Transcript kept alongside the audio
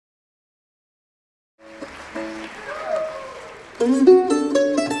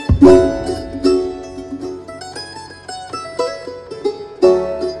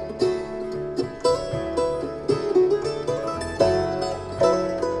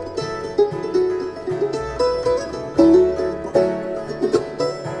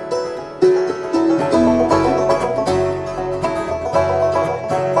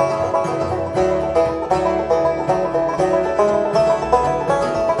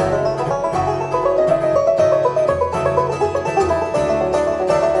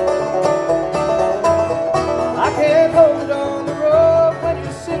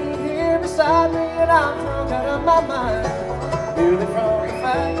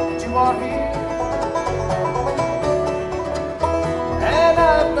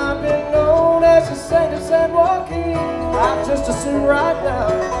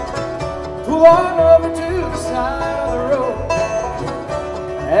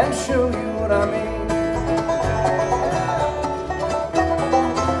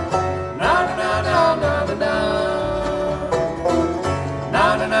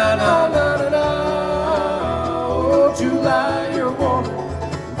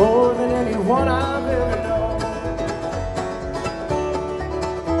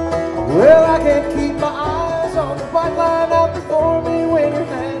Well, I can't keep my eyes on the white line out before me when your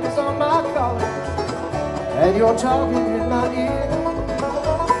hand is on my collar and you're talking in my ear.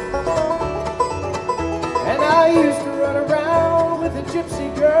 And I used to run around with a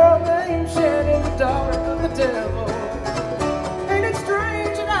gypsy girl named Shannon, the daughter of the devil. Ain't it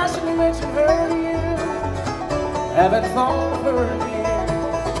strange that I should mention her to you? Haven't thought of her in years.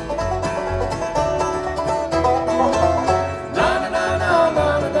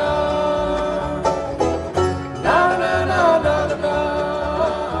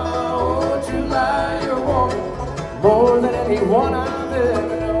 More than anyone I've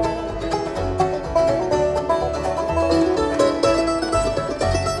ever known.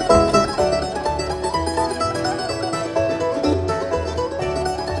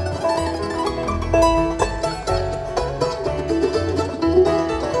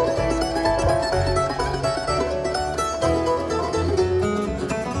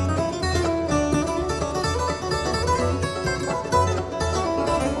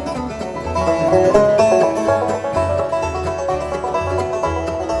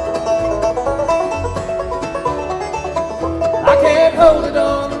 Hold it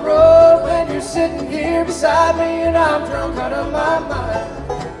on the road when you're sitting here beside me and I'm drunk out of my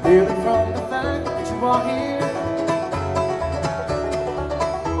mind, merely from the fact that you are here.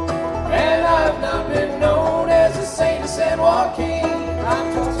 And I've not been known as a saint of San Joaquin.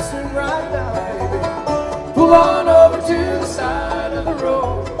 I'm just as soon right now, baby, pull on over to the side of the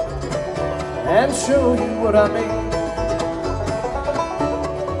road and show you what I mean.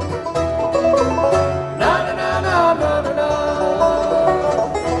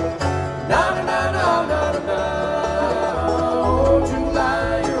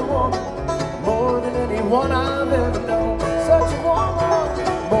 One I've ever known, such a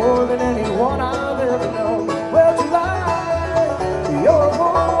woman, more than anyone I've ever known. Well, July, you're a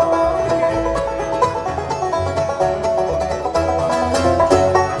woman again.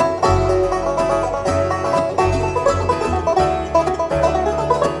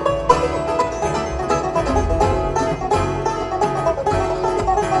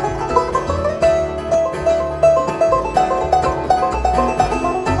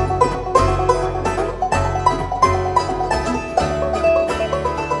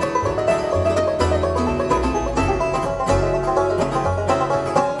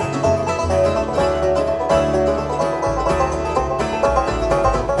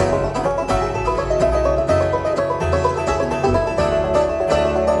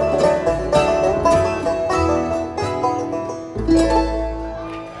 Yeah.